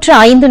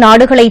 205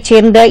 நாடுகளைச்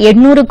சேர்ந்த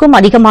 800க்கும்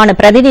அதிகமான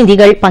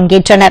பிரதிநிதிகள்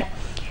பங்கேற்றனர்.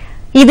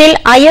 இதில்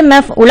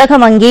IMF, உலக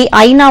வங்கி,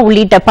 ஐநா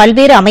உள்ளிட்ட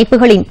பல்வேறு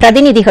அமைப்புகளின்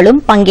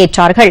பிரதிநிதிகளும்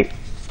பங்கேற்றார்கள்.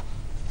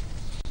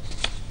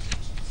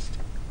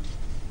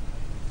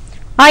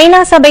 ஐநா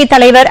சபை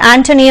தலைவர்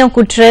ஆண்டனியோ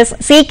குட்ரஸ்,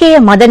 சீக்கிய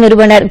மத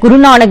நிறுவனர்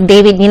குருநானக்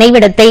தேவின்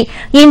நினைவிடத்தை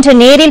இன்று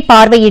நேரில்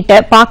பார்வையிட்ட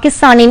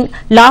பாகிஸ்தானின்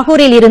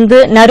லாகூரில் இருந்து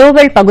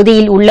நரோவல்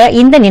பகுதியில் உள்ள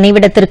இந்த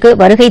நினைவிடத்திற்கு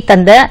வருகை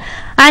தந்த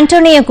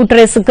ஆண்டனியோ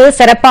குட்ரஸுக்கு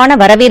சிறப்பான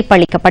வரவேற்பு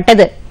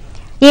அளிக்கப்பட்டது.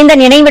 இந்த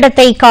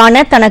நினைவிடத்தை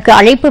காண தனக்கு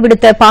அழைப்பு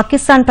விடுத்த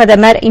பாகிஸ்தான்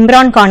பிரதமர்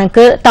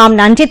இம்ரான்கானுக்கு தாம்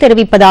நன்றி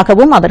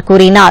தெரிவிப்பதாகவும் அவர்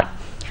கூறினார்.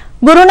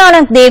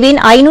 குருநானக் தேவின்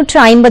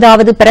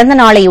 550வது பிறந்த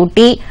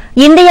நாளையொட்டி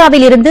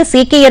இந்தியாவிலிருந்து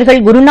சீக்கியர்கள்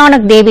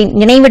குருநானக் தேவின்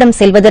நினைவிடம்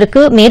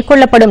செல்வதற்கு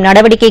மேற்கொள்ளப்படும்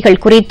நடவடிக்கைகள்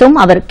குறித்தும்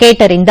அவர்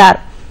கேட்டறிந்தார்.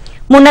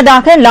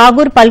 முன்னதாக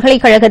லாகூர்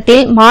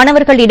பல்கலைக்கழகத்தில்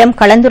மாணவர்களிடம்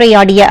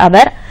கலந்துரையாடிய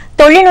அவர்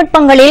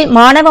தொழில்நுட்பங்களில்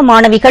மாணவ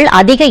மாணவிகள்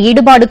அதிக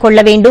ஈடுபாடு கொள்ள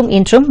வேண்டும்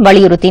என்றும்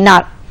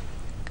வலியுறுத்தினார்.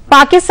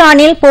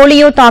 பாகிஸ்தானில்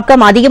போலியோ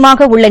தாக்கம்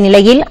அதிகமாக உள்ள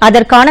நிலையில்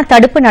அதற்கான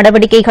தடுப்பு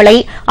நடவடிக்கைகளை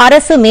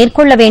அரசு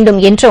மேற்கொள்ள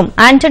வேண்டும் என்றும்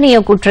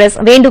ஆண்டனியோ குட்ரஸ்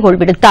வேண்டுகோள்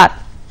விடுத்தார்.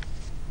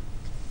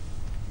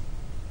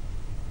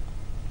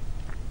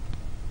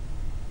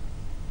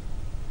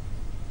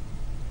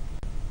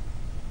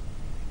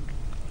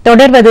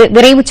 தொடர்வது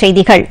விரைவுச்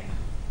செய்திகள்.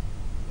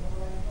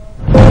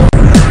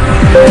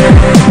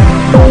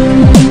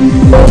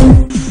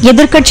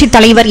 எதிர்க்கட்சித்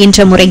தலைவர்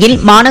என்ற முறையில்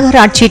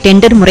மாநகராட்சி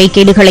டெண்டர்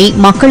முறைகேடுகளை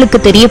மக்களுக்கு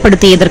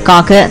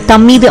தெரியப்படுத்தியதற்காக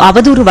தம்மீது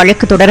அவதூறு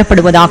வழக்கு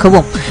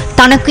தொடரப்படுவதாகவும்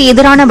தனக்கு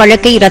எதிரான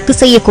வழக்கை ரத்து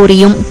செய்ய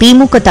கோரியும்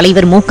திமுக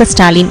தலைவர் மு.க.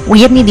 ஸ்டாலின்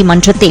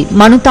உயர்நீதிமன்றத்தில்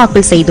மனு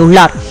தாக்கல்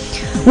செய்துள்ளார்.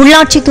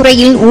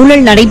 உள்ளாட்சித்துறையில்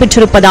ஊழல்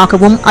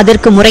நடைபெற்றிருப்பதாகவும்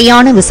அதற்கு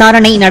முறையான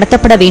விசாரணை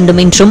நடத்தப்பட வேண்டும்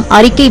என்றும்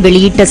அறிக்கை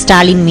வெளியிட்ட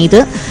ஸ்டாலின் மீது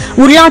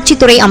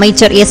உள்ளாட்சித்துறை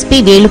அமைச்சர்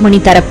SP வேலுமணி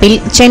தரப்பில்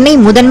சென்னை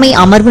முதன்மை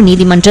அமர்வு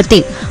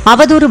நீதிமன்றத்தில்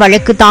அவதூறு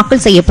வழக்கு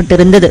தாக்கல்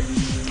செய்யப்பட்டிருந்தது.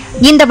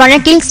 இந்த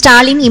வழக்கில்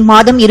ஸ்டாலின்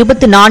இம்மாதம்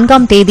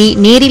 24ஆம் தேதி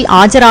நேரில்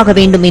ஆஜராக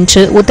வேண்டும்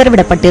என்று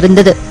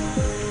உத்தரவிடப்பட்டிருந்தது.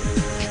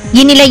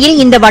 இந்நிலையில்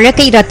இந்த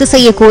வழக்கை ரத்து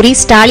செய்ய கோரி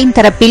ஸ்டாலின்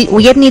தரப்பில்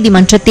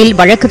உயர்நீதிமன்றத்தில்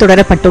வழக்கு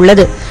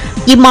தொடரப்பட்டுள்ளது.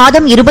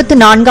 இம்மாதம்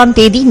 24ஆம்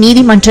தேதி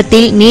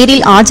நீதிமன்றத்தில்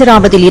நேரில்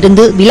ஆஜராவதில்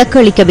இருந்து விலக்கு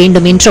அளிக்க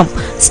வேண்டும் என்றும்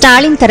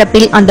ஸ்டாலின்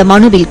தரப்பில் அந்த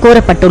மனுவில்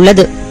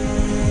கோரப்பட்டுள்ளது.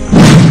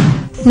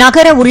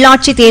 நகர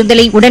உள்ளாட்சி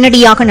தேர்தலை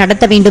உடனடியாக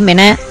நடத்த வேண்டும்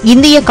என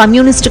இந்திய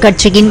கம்யூனிஸ்ட்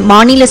கட்சியின்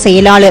மாநில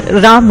செயலாளர்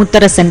ரா.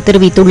 முத்தரசன்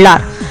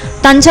தெரிவித்துள்ளார்.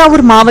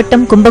 தஞ்சாவூர்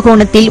மாவட்டம்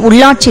கும்பகோணத்தில்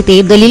உள்ளாட்சி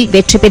தேர்தலில்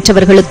வெற்றி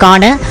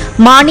பெற்றவர்களுக்கான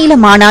மாநில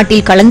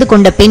மாநாட்டில் கலந்து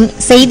கொண்ட பின்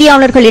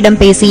செய்தியாளர்களிடம்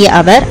பேசிய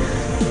அவர்,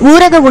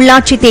 ஊரக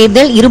உள்ளாட்சி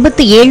தேர்தல்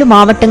 27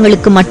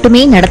 மாவட்டங்களுக்கு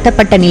மட்டுமே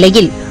நடத்தப்பட்ட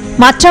நிலையில்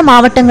மற்ற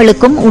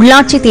மாவட்டங்களுக்கும்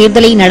உள்ளாட்சி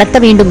தேர்தலை நடத்த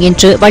வேண்டும்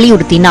என்று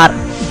வலியுறுத்தினார்.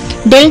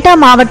 டெல்டா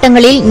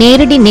மாவட்டங்களில்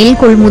நேரடி நெல்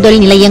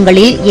கொள்முதல்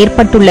நிலையங்களில்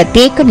ஏற்பட்டுள்ள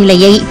தேக்க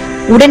நிலையை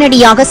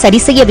உடனடியாக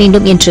சரிசெய்ய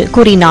வேண்டும் என்று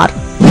கூறினார்.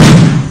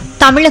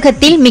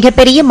 தமிழகத்தில்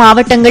மிகப்பெரிய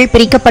மாவட்டங்கள்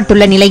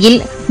பிரிக்கப்பட்டுள்ள நிலையில்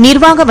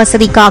நிர்வாக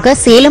வசதிக்காக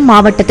சேலம்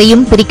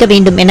மாவட்டத்தையும் பிரிக்க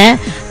வேண்டும் என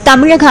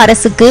தமிழக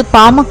அரசுக்கு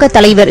பாமக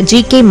தலைவர்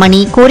G.K.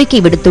 மணி கோரிக்கை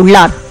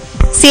விடுத்துள்ளார்.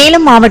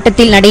 சேலம்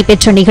மாவட்டத்தில்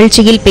நடைபெற்ற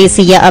நிகழ்ச்சியில்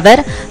பேசிய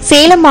அவர்,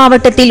 சேலம்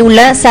மாவட்டத்தில் உள்ள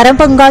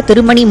சரபங்கா,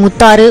 திருமணி,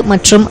 முத்தாறு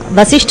மற்றும்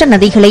வசிஷ்ட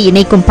நதிகளை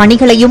இணைக்கும்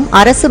பணிகளையும்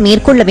அரசு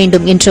மேற்கொள்ள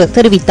வேண்டும் என்று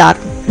தெரிவித்தார்.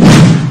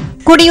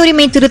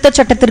 குடியுரிமை திருத்தச்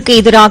சட்டத்திற்கு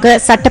எதிராக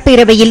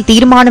சட்டப்பேரவையில்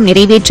தீர்மானம்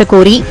நிறைவேற்ற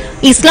கோரி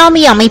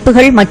இஸ்லாமிய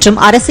அமைப்புகள் மற்றும்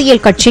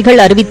அரசியல்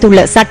கட்சிகள்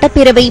அறிவித்துள்ள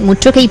சட்டப்பேரவை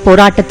முற்றுகை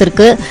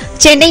போராட்டத்திற்கு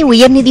சென்னை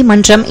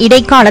உயர்நீதிமன்றம்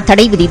இடைக்கால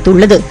தடை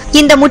விதித்துள்ளது.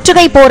 இந்த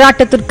முற்றுகை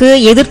போராட்டத்திற்கு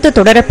எதிர்த்து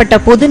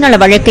தொடரப்பட்ட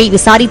பொதுநல வழக்கை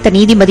விசாரித்த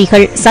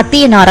நீதிபதிகள்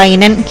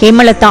சத்யநாராயணன்,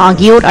 ஹேமலதா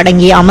ஆகியோர்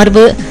அடங்கிய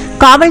அமர்வு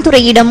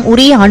காவல்துறையிடம்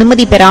உரிய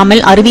அனுமதி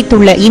பெறாமல்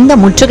அறிவித்துள்ள இந்த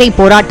முற்றுகை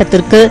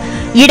போராட்டத்திற்கு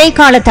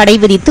இடைக்கால தடை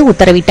விதித்து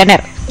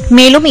உத்தரவிட்டனர்.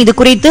 மேலும்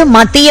இதுகுறித்து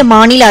மத்திய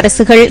மாநில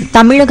அரசுகள்,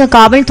 தமிழக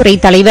காவல்துறை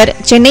தலைவர்,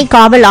 சென்னை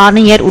காவல்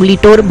ஆணையர்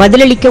உள்ளிட்டோர்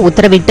பதிலளிக்க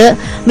உத்தரவிட்டு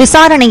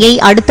விசாரணையை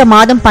அடுத்த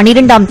மாதம்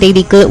 12ஆம்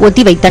தேதிக்கு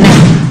ஒத்திவைத்தனர்.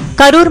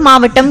 கரூர்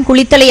மாவட்டம்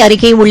குளித்தலை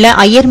அருகே உள்ள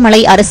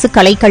ஐயர்மலை அரசு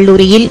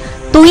கலைக்கல்லூரியில்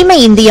தூய்மை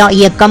இந்தியா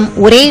இயக்கம்,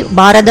 ஒரே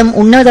பாரதம்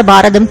உன்னத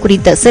பாரதம்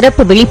குறித்த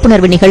சிறப்பு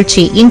விழிப்புணர்வு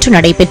நிகழ்ச்சி இன்று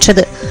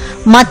நடைபெற்றது.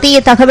 மத்திய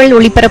தகவல்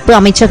ஒலிபரப்பு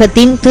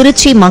அமைச்சகத்தின்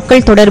திருச்சி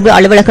மக்கள் தொடர்பு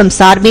அலுவலகம்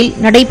சார்பில்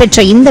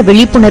நடைபெற்ற இந்த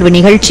விழிப்புணர்வு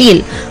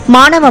நிகழ்ச்சியில்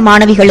மாணவ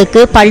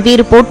மாணவிகளுக்கு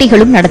பல்வேறு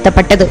போட்டிகளும்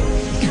நடத்தப்பட்டது.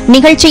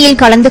 நிகழ்ச்சியில்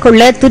கலந்து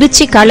கொள்ள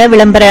திருச்சி கள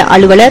விளம்பர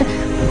அலுவலர்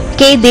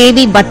கே.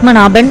 தேவி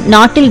பத்மநாபன்,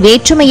 நாட்டில்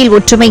வேற்றுமையில்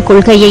ஒற்றுமை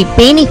கொள்கையை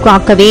பேணி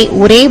காக்கவே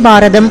ஒரே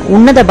பாரதம்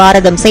உன்னத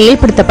பாரதம்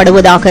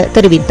செயல்படுத்தப்படுவதாக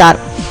தெரிவித்தார்.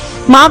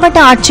 மாவட்ட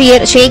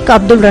ஆட்சியர் ஷேக்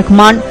அப்துல்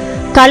ரஹ்மான்,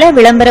 கள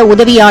விளம்பர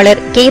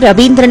உதவியாளர் கே.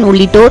 ரவீந்திரன்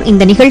உள்ளிட்டோர்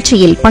இந்த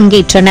நிகழ்ச்சியில்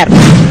பங்கேற்றனர்.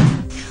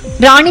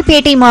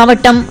 ராணிப்பேட்டை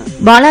மாவட்டம்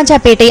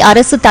வாலாஜாபேட்டை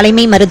அரசு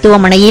தலைமை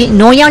மருத்துவமனையில்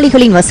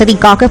நோயாளிகளின்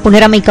வசதிக்காக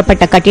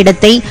புனரமைக்கப்பட்ட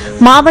கட்டிடத்தை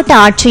மாவட்ட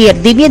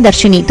ஆட்சியர்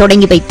திவ்யதர்ஷினி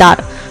தொடங்கி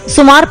வைத்தார்.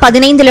 சுமார்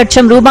 15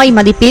 லட்சம் ரூபாய்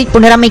மதிப்பில்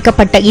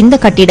புனரமைக்கப்பட்ட இந்த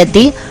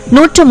கட்டிடத்தில்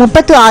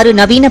 136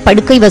 நவீன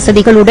படுக்கை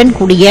வசதிகளுடன்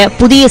கூடிய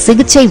புதிய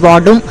சிகிச்சை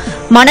வார்டும்,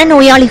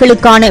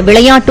 மனநோயாளிகளுக்கான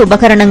விளையாட்டு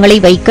உபகரணங்களை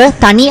வைக்க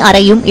தனி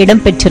அறையும்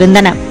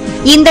இடம்பெற்றிருந்தன.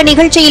 இந்த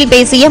நிகழ்ச்சியில்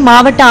பேசிய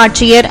மாவட்ட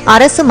ஆட்சியர்,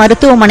 அரசு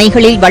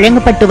மருத்துவமனைகளில்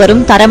வழங்கப்பட்டு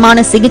வரும்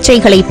தரமான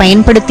சிகிச்சைகளை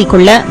பயன்படுத்திக்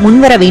கொள்ள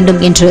முன்வர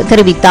வேண்டும் என்று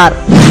தெரிவித்தார்.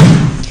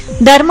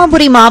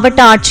 தருமபுரி மாவட்ட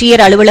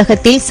ஆட்சியர்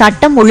அலுவலகத்தில்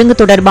சட்டம் ஒழுங்கு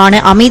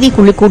தொடர்பான அமைதி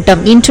குழு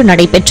கூட்டம் இன்று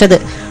நடைபெற்றது.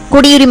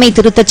 குடியுரிமை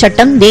திருத்தச்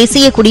சட்டம்,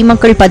 தேசிய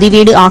குடிமக்கள்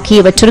பதிவேடு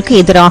ஆகியவற்றிற்கு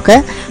எதிராக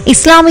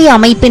இஸ்லாமிய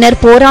அமைப்பினர்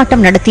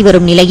போராட்டம் நடத்தி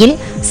வரும் நிலையில்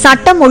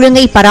சட்டம்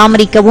ஒழுங்கை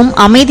பராமரிக்கவும்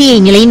அமைதியை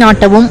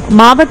நிலைநாட்டவும்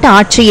மாவட்ட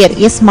ஆட்சியர்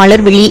S.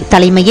 மலர்விழி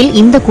தலைமையில்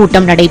இந்த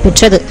கூட்டம்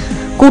நடைபெற்றது.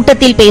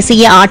 கூட்டத்தில்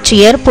பேசிய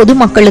ஆட்சியர்,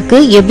 பொதுமக்களுக்கு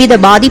எவ்வித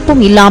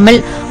பாதிப்பும் இல்லாமல்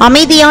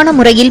அமைதியான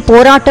முறையில்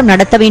போராட்டம்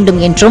நடத்த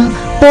வேண்டும் என்றும்,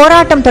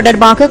 போராட்டம்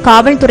தொடர்பாக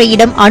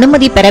காவல்துறையிடம்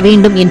அனுமதி பெற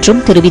வேண்டும்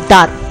என்றும்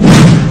தெரிவித்தார்.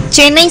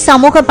 சென்னை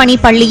சமூக பணி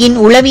பள்ளியின்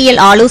உளவியல்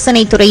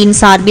ஆலோசனை துறையின்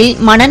சார்பில்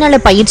மனநல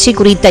பயிற்சி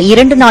குறித்த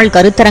 2 நாள்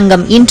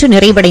கருத்தரங்கம் இன்று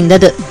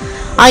நிறைவடைந்தது.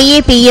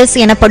 IAPS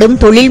எனப்படும்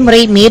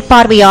தொழில்முறை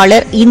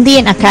மேற்பார்வையாளர்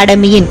இந்தியன்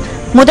அகாடமியின்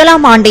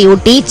 1ஆம்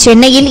ஆண்டையொட்டி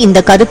சென்னையில்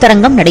இந்த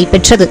கருத்தரங்கம்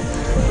நடைபெற்றது.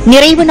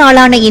 நிறைவு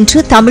நாளான இன்று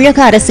தமிழக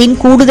அரசின்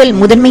கூடுதல்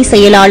முதன்மை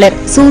செயலாளர்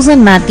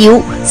சூசன் மேத்யூ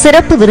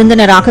சிறப்பு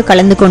விருந்தினராக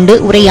கலந்து கொண்டு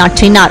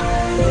உரையாற்றினார்.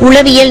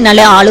 உளவியல் நல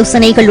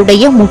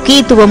ஆலோசனைகளுடைய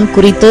முக்கியத்துவம்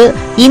குறித்து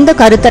இந்த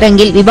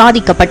கருத்தரங்கில்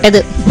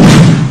விவாதிக்கப்பட்டது.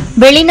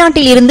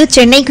 வெளிநாட்டில் இருந்து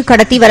சென்னைக்கு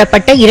கடத்தி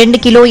வரப்பட்ட 2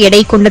 கிலோ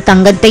எடை கொண்ட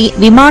தங்கத்தை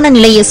விமான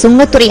நிலைய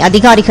சுங்கத்துறை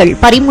அதிகாரிகள்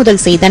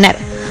பறிமுதல் செய்தனர்.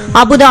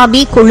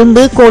 அபுதாபி,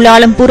 கொழும்பு,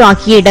 கோலாலம்பூர்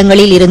ஆகிய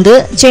இடங்களில் இருந்து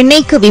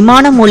சென்னைக்கு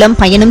விமானம் மூலம்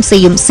பயணம்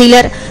செய்யும்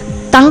சிலர்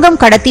தங்கம்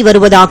கடத்தி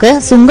வருவதாக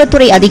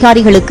சுங்கத்துறை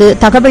அதிகாரிகளுக்கு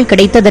தகவல்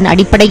கிடைத்ததன்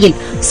அடிப்படையில்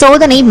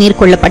சோதனை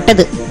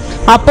மேற்கொள்ளப்பட்டது.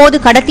 அப்போது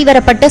கடத்தி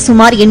வரப்பட்ட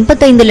சுமார்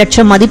 85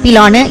 லட்சம்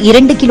மதிப்பிலான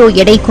 2 கிலோ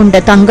எடை கொண்ட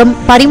தங்கம்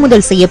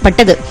பறிமுதல்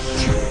செய்யப்பட்டது.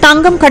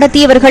 தங்கம்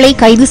கடத்தியவர்களை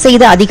கைது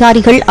செய்த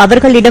அதிகாரிகள்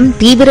அவர்களிடம்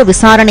தீவிர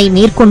விசாரணை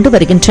மேற்கொண்டு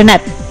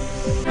வருகின்றனர்.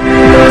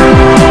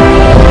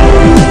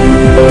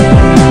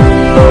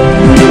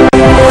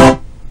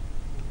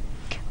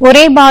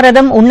 ஒரே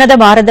பாரதம் உன்னத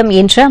பாரதம்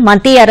என்ற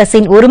மத்திய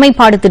அரசின்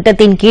ஒருமைப்பாடு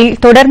திட்டத்தின் கீழ்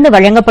தொடர்ந்து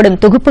வழங்கப்படும்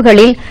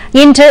தொகுப்புகளில்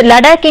இன்று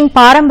லடாக்கின்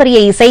பாரம்பரிய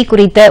இசை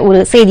குறித்த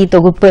ஒரு செய்தி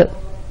தொகுப்பு.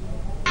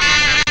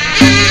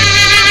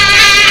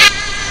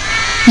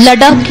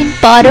 லடாக்கின்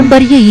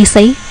பாரம்பரிய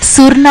இசை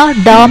சுர்னா,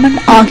 டாமன்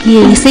ஆகிய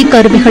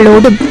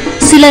இசைக்கருவிகளோடும்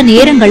சில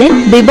நேரங்களில்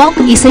பிபாங்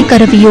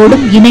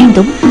இசைக்கருவியோடும்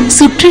இணைந்தும்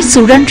சுற்றி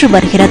சுழன்று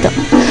வருகிறது.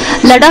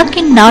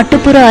 லடாக்கின்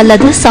நாட்டுப்புற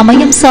அல்லது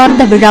சமயம்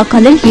சார்ந்த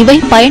விழாக்களில் இவை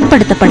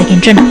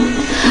பயன்படுத்தப்படுகின்றன.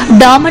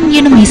 டாமன்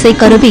எனும்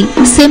இசைக்கருவி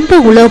செம்பு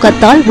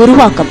உலோகத்தால்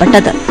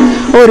உருவாக்கப்பட்டது.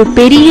 ஒரு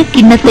பெரிய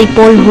கிண்ணத்தை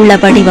போல் உள்ள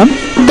வடிவம்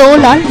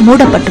தோலால்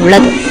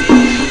மூடப்பட்டுள்ளது.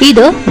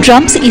 இது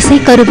ட்ரம்ஸ்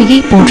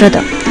இசைக்கருவியை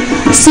போன்றது.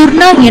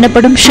 சுர்னா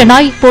எனப்படும்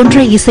ஷனாய்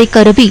போன்ற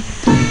இசைக்கருவி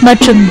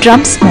மற்றும்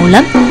ட்ரம்ஸ்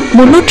மூலம்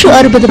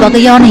 360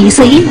 வகையான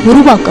இசையை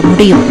உருவாக்க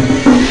முடியும்.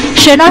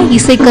 ஷனாய்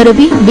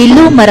இசைக்கருவி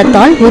வில்லோ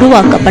மரத்தால்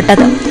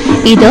உருவாக்கப்பட்டது.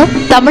 இது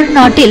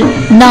தமிழ்நாட்டில்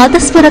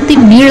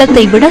நாதஸ்வரத்தின்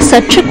நீளத்தை விட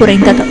சற்று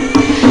குறைந்தது.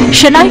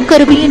 ஷனாய்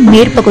கருவியின்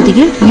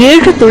மேற்பகுதியில்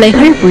 7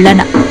 துளைகள்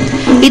உள்ளன.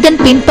 இதன்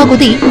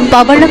பின்பகுதி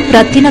பவளம்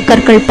ரத்தின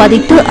கற்கள்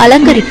பதித்து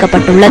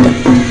அலங்கரிக்கப்பட்டுள்ளது.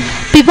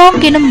 பிவாங்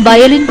எனும்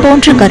வயலின்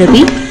போன்ற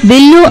கருவி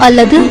வில்லோ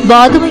அல்லது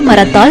வாதுமை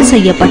மரத்தால்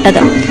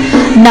செய்யப்பட்டது.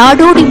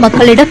 நாடோடி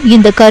மக்களிடம்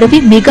இந்த கருவி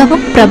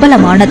மிகவும்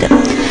பிரபலமானது.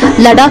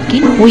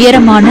 லடாக்கின்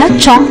உயரமான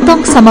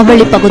சாங்தாங்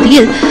சமவெளி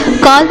பகுதியில்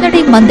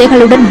கால்நடை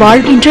மந்தைகளுடன்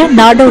வாழ்கின்ற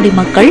நாடோடி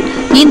மக்கள்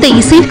இந்த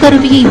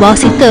இசைக்கருவியை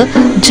வாசித்து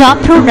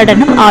ஜாப்ரோ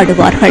நடனம்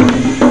ஆடுவார்கள்.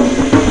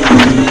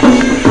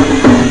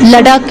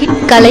 லடாக்கின்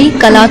கலை,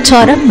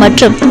 கலாச்சாரம்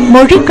மற்றும்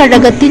மொழிக்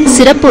கழகத்தின்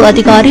சிறப்பு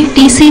அதிகாரி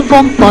டி.சி.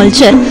 வாங்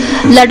பால்ஜர்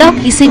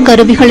லடாக்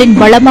இசைக்கருவிகளின்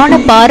வளமான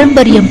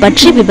பாரம்பரியம்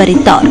பற்றி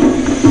விவரித்தார்.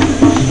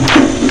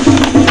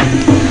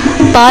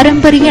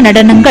 பாரம்பரிய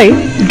நடனங்கள்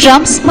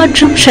ட்ரம்ஸ்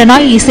மற்றும்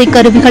ஷனாய்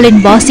இசைக்கருவிகளின்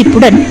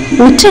வாசிப்புடன்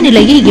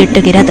உச்சநிலையை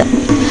எட்டுகிறது.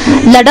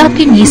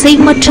 லடாக்கின் இசை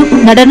மற்றும்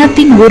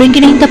நடனத்தின்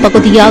ஒருங்கிணைந்த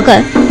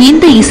பகுதியாக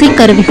இந்த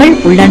இசைக்கருவிகள்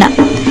உள்ளன.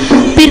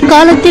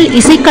 பிற்காலத்தில்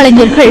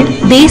இசைக்கலைஞர்கள்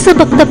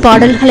தேசபக்த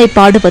பாடல்களை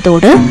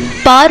பாடுவதோடு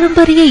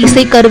பாரம்பரிய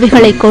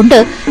இசைக்கருவிகளை கொண்டு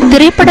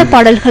திரைப்பட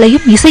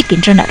பாடல்களையும்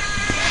இசைக்கின்றனர்.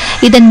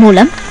 இதன்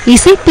மூலம்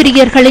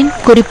இசைப்பிரியர்களின்,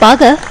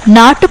 குறிப்பாக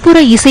நாட்டுப்புற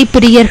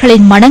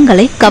இசைப்பிரியர்களின்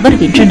மனங்களை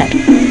கவர்கின்றனர்.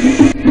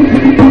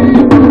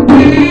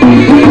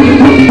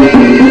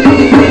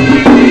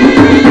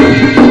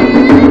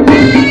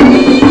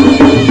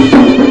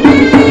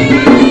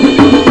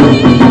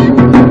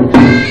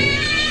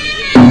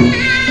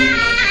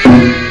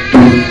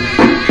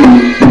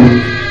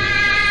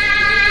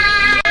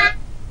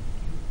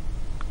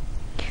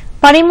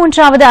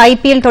 பதிமூன்றாவது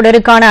ஐபிஎல்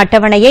தொடருக்கான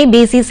அட்டவணையை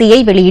பிசிசிஐ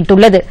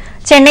வெளியிட்டுள்ளது.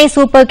 Chennai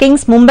super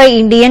Kings, Mumbai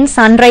Indians,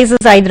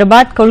 Sunrisers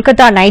Hyderabad,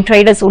 Kolkata night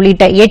Riders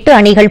உள்ளிட்ட 8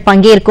 அணிகள்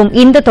பங்கேற்கும்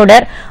இந்த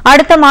தொடர்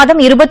அடுத்த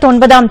மாதம்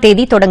 29ஆம்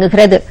தேதி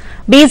தொடங்குகிறது.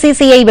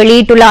 பிசிசிஐ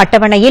வெளியிட்டுள்ள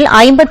அட்டவணையில்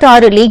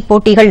 56 லீக்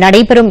போட்டிகள்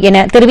நடைபெறும்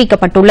என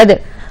தெரிவிக்கப்பட்டுள்ளது.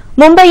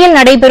 மும்பையில்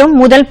நடைபெறும்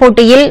முதல்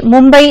போட்டியில்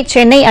மும்பை,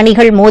 சென்னை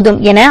அணிகள் மோதும்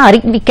என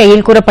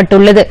அறிவிக்கையில்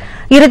கூறப்பட்டுள்ளது.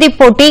 இறுதிப்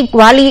போட்டி,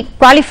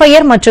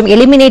 குவாலிஃபயர் மற்றும்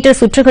எலிமினேட்டர்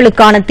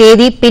சுற்றுகளுக்கான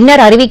தேதி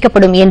பின்னர்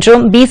அறிவிக்கப்படும்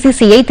என்றும்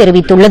பிசிசிஐ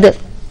தெரிவித்துள்ளது.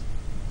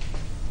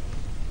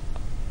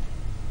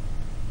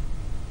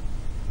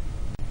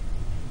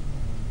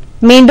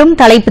 மீண்டும்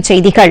தலைப்புச்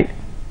செய்திகள்.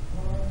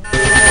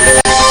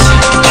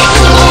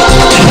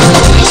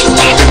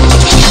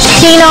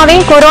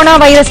 சீனாவில் கொரோனா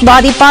வைரஸ்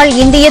பாதிப்பால்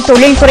இந்திய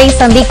தொழில்துறை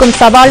சந்திக்கும்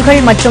சவால்கள்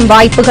மற்றும்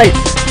வாய்ப்புகள்.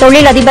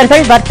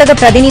 தொழிலதிபர்கள், வர்த்தக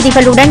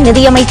பிரதிநிதிகளுடன்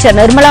நிதியமைச்சர்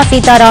நிர்மலா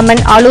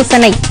சீதாராமன்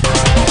ஆலோசனை.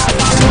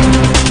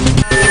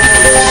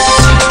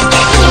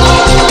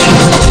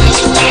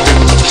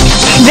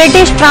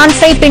 பிரிட்டிஷ்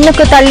பிரான்ஸை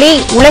பின்னுக்கு தள்ளி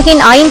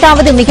உலகின்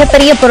 5வது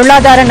மிகப்பெரிய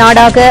பொருளாதார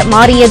நாடாக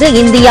மாறியது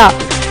இந்தியா.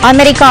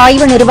 அமெரிக்க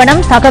ஆய்வு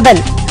நிறுவனம்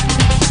தகவல்.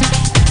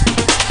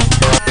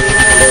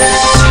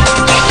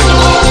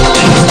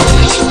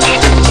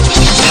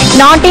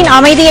 நாட்டின்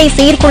அமைதியை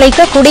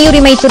சீர்குலைக்க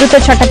குடியுரிமை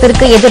திருத்தச்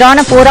சட்டத்திற்கு எதிரான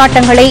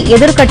போராட்டங்களை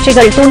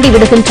எதிர்க்கட்சிகள்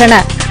தூண்டிவிடுகின்றன.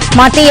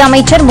 மத்திய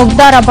அமைச்சர்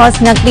முக்தார் அப்பாஸ்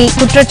நக்வி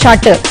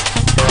குற்றச்சாட்டு.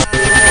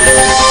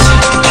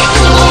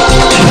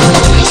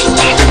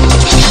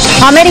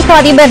 அமெரிக்க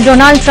அதிபர்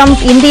டொனால்டு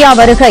டிரம்ப் இந்தியா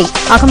வருகை.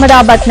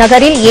 அகமதாபாத்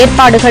நகரில்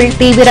ஏற்பாடுகள்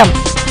தீவிரம்.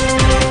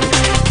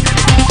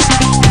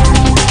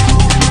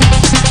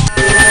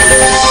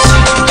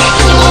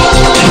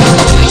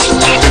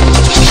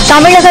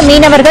 தமிழக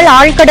மீனவர்கள்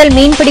ஆழ்கடல்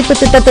மீன்பிடிப்பு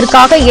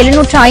திட்டத்திற்காக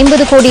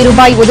 750 கோடி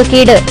ரூபாய்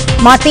ஒதுக்கீடு.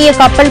 மத்திய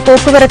கப்பல்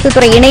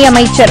போக்குவரத்துத்துறை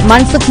இணையமைச்சர்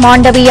மன்சுக்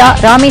மாண்டவியா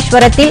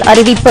ராமேஸ்வரத்தில்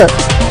அறிவிப்பு.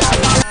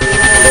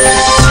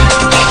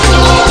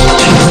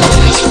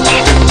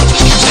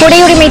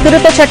 குடியுரிமை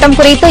திருத்தச் சட்டம்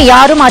குறித்து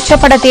யாரும்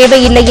அச்சப்பட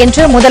தேவையில்லை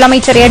என்று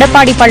முதலமைச்சர்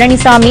எடப்பாடி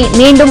பழனிசாமி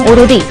மீண்டும்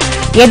உறுதி.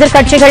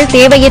 எதிர்க்கட்சிகள்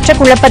தேவையற்ற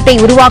குழப்பத்தை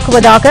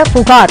உருவாக்குவதாக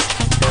புகார்.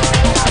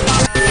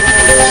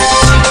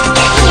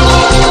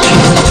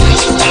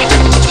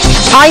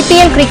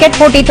 ஐபிஎல் கிரிக்கெட்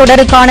போட்டித்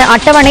தொடருக்கான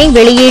அட்டவணை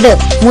வெளியீடு.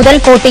 முதல்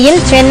போட்டியில்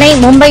சென்னை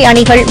மும்பை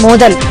அணிகள்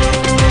மோதல்.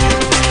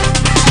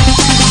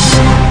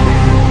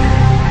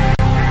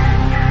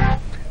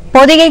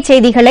 பொதிகை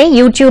செய்திகளை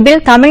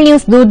யூடியூபில் தமிழ்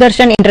நியூஸ்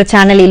தூர்தர்ஷன் என்ற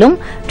சேனலிலும்,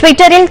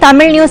 ட்விட்டரில்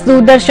Tamil news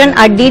Doordarshan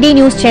 @DD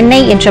news Chennai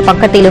என்ற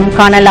பக்கத்திலும்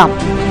காணலாம்.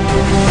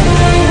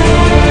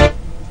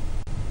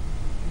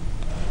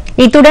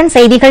 இத்துடன்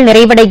செய்திகள்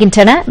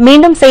நிறைவடைகின்றன.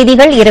 மீண்டும்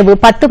செய்திகள் இரவு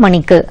 10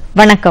 மணிக்கு.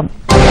 வணக்கம்.